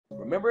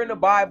Remember in the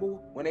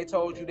Bible when they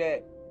told you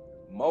that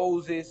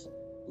Moses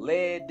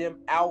led them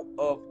out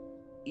of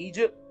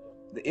Egypt,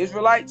 the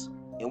Israelites?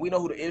 And we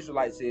know who the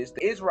Israelites is.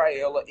 The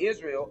Israel or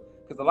Israel,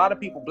 because a lot of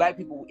people, black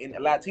people and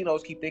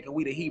Latinos, keep thinking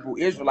we the Hebrew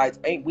Israelites.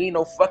 We ain't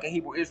no fucking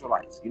Hebrew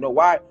Israelites. You know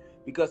why?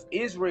 Because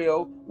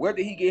Israel, where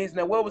did he get his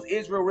name? What was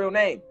Israel's real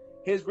name?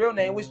 His real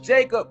name was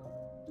Jacob.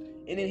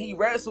 And then he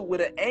wrestled with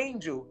an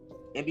angel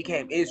and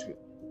became Israel.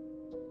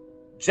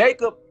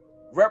 Jacob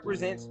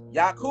represents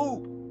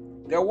Yaqub.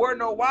 There were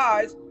no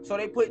Y's, so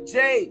they put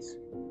J's.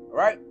 All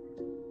right?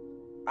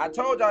 I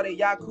told y'all that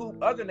Yaqub's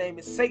other name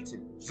is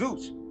Satan,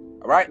 Zeus.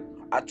 All right?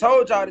 I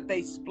told y'all that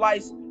they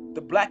spliced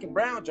the black and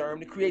brown germ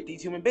to create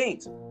these human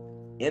beings.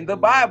 In the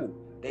Bible,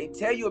 they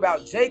tell you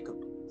about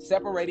Jacob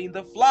separating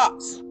the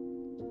flocks.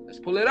 Let's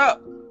pull it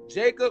up.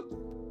 Jacob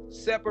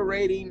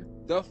separating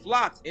the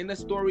flocks in the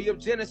story of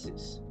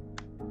Genesis.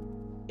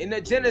 In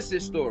the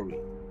Genesis story.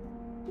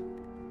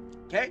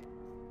 Okay?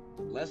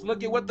 Let's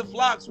look at what the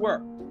flocks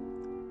were.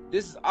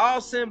 This is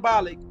all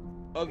symbolic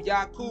of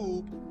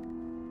Yaqub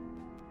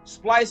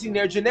splicing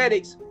their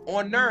genetics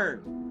on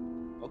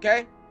Nern.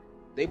 Okay?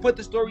 They put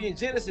the story in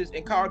Genesis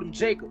and called him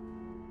Jacob.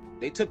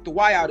 They took the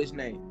Y out of his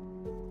name.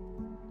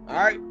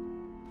 Alright?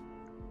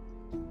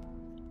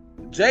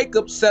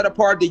 Jacob set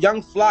apart the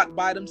young flock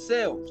by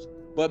themselves,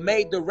 but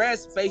made the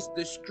rest face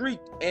the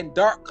streaked and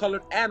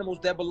dark-colored animals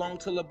that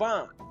belonged to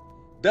Laban.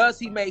 Thus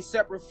he made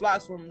separate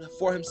flocks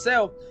for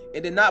himself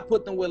and did not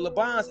put them with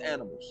Laban's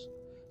animals.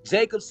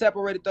 Jacob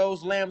separated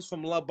those lambs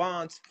from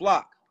Laban's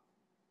flock.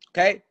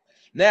 Okay?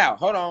 Now,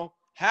 hold on.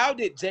 How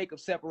did Jacob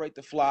separate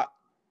the flock?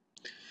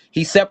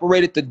 He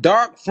separated the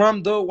dark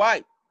from the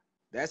white.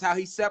 That's how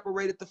he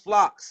separated the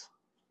flocks.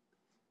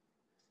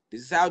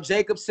 This is how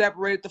Jacob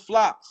separated the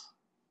flocks.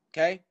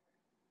 Okay?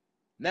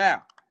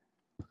 Now,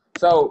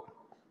 so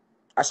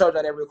I showed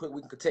y'all that real quick.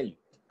 We can continue.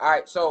 All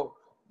right, so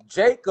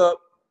Jacob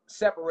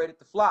separated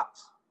the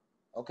flocks.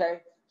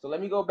 Okay? So let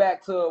me go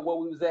back to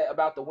what we was at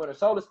about the winter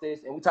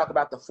solstice, and we talk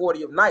about the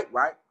 40th night,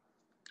 right?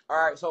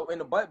 All right, so in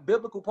the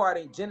biblical part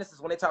in Genesis,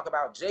 when they talk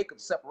about Jacob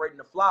separating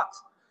the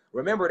flocks,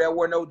 remember there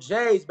were no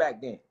J's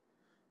back then.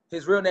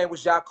 His real name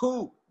was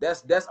Yaqub.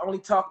 That's only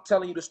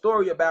telling you the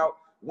story about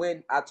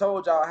when I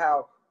told y'all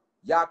how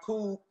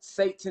Yaqub,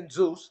 Satan,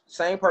 Zeus,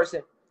 same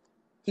person,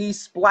 he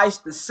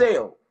spliced the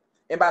cell.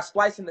 And by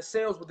splicing the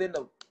cells within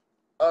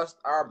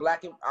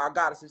our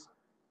goddesses,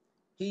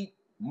 he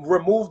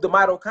removed the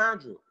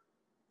mitochondria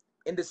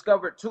and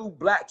discovered two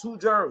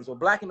germs, or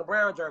black and the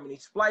brown germ, and he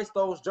spliced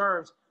those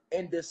germs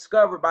and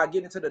discovered by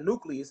getting to the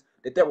nucleus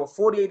that there were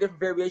 48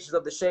 different variations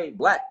of the shade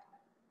black,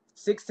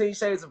 16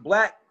 shades of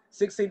black,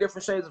 16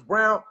 different shades of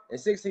brown, and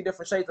 16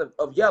 different shades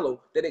of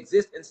yellow that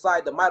exist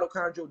inside the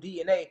mitochondrial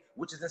DNA,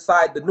 which is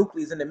inside the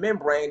nucleus and the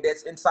membrane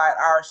that's inside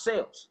our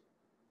cells.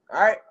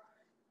 All right?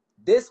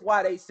 This is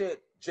why they said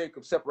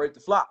Jacob separated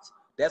the flocks.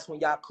 That's when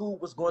Yaqub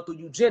was going through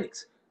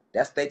eugenics.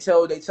 They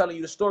telling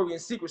you the story in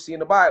secrecy in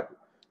the Bible.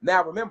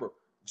 Now remember,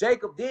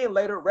 Jacob then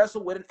later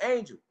wrestled with an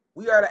angel.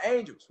 We are the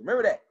angels.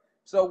 Remember that.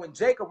 So when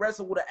Jacob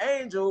wrestled with an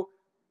angel,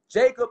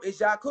 Jacob is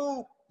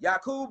Yaqub.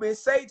 Yaqub is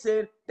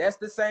Satan. That's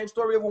the same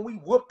story of when we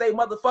whooped they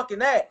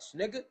motherfucking ass,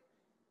 nigga,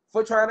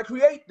 for trying to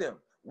create them.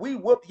 We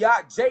whooped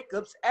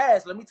Jacob's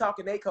ass. Let me talk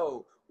in their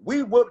code.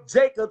 We whooped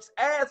Jacob's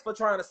ass for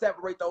trying to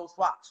separate those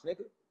flocks,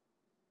 nigga.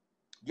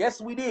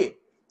 Yes, we did.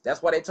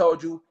 That's why they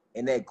told you,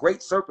 and that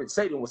great serpent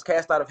Satan was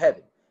cast out of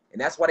heaven.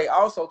 And that's why they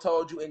also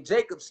told you in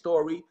Jacob's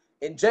story,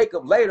 and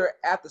Jacob later,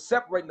 after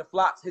separating the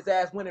flocks, his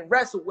ass went and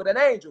wrestled with an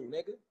angel,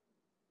 nigga.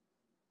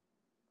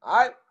 All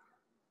right?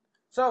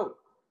 So,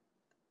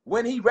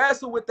 when he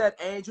wrestled with that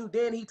angel,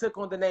 then he took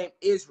on the name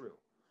Israel.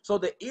 So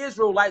the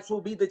Israelites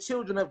will be the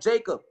children of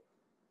Jacob.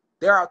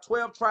 There are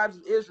 12 tribes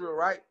of Israel,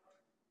 right?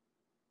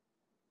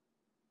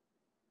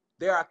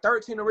 There are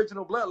 13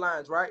 original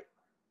bloodlines, right?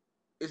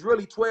 It's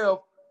really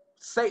 12.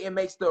 Satan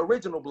makes the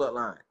original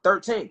bloodline,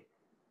 13.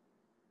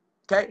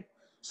 Okay?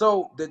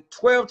 So the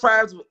 12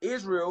 tribes of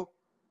Israel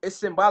is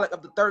symbolic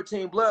of the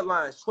 13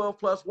 bloodlines, 12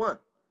 plus 1.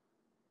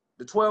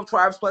 The 12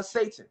 tribes plus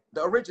Satan,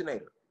 the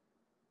originator,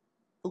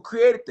 who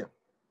created them.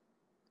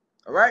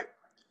 All right?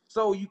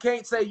 So you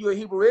can't say you're a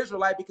Hebrew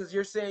Israelite because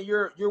you're saying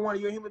you're one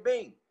of your human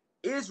beings.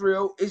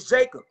 Israel is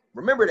Jacob.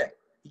 Remember that.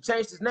 He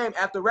changed his name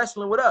after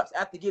wrestling with us,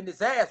 after getting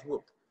his ass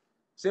whooped.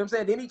 See what I'm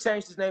saying? Then he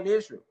changed his name to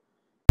Israel.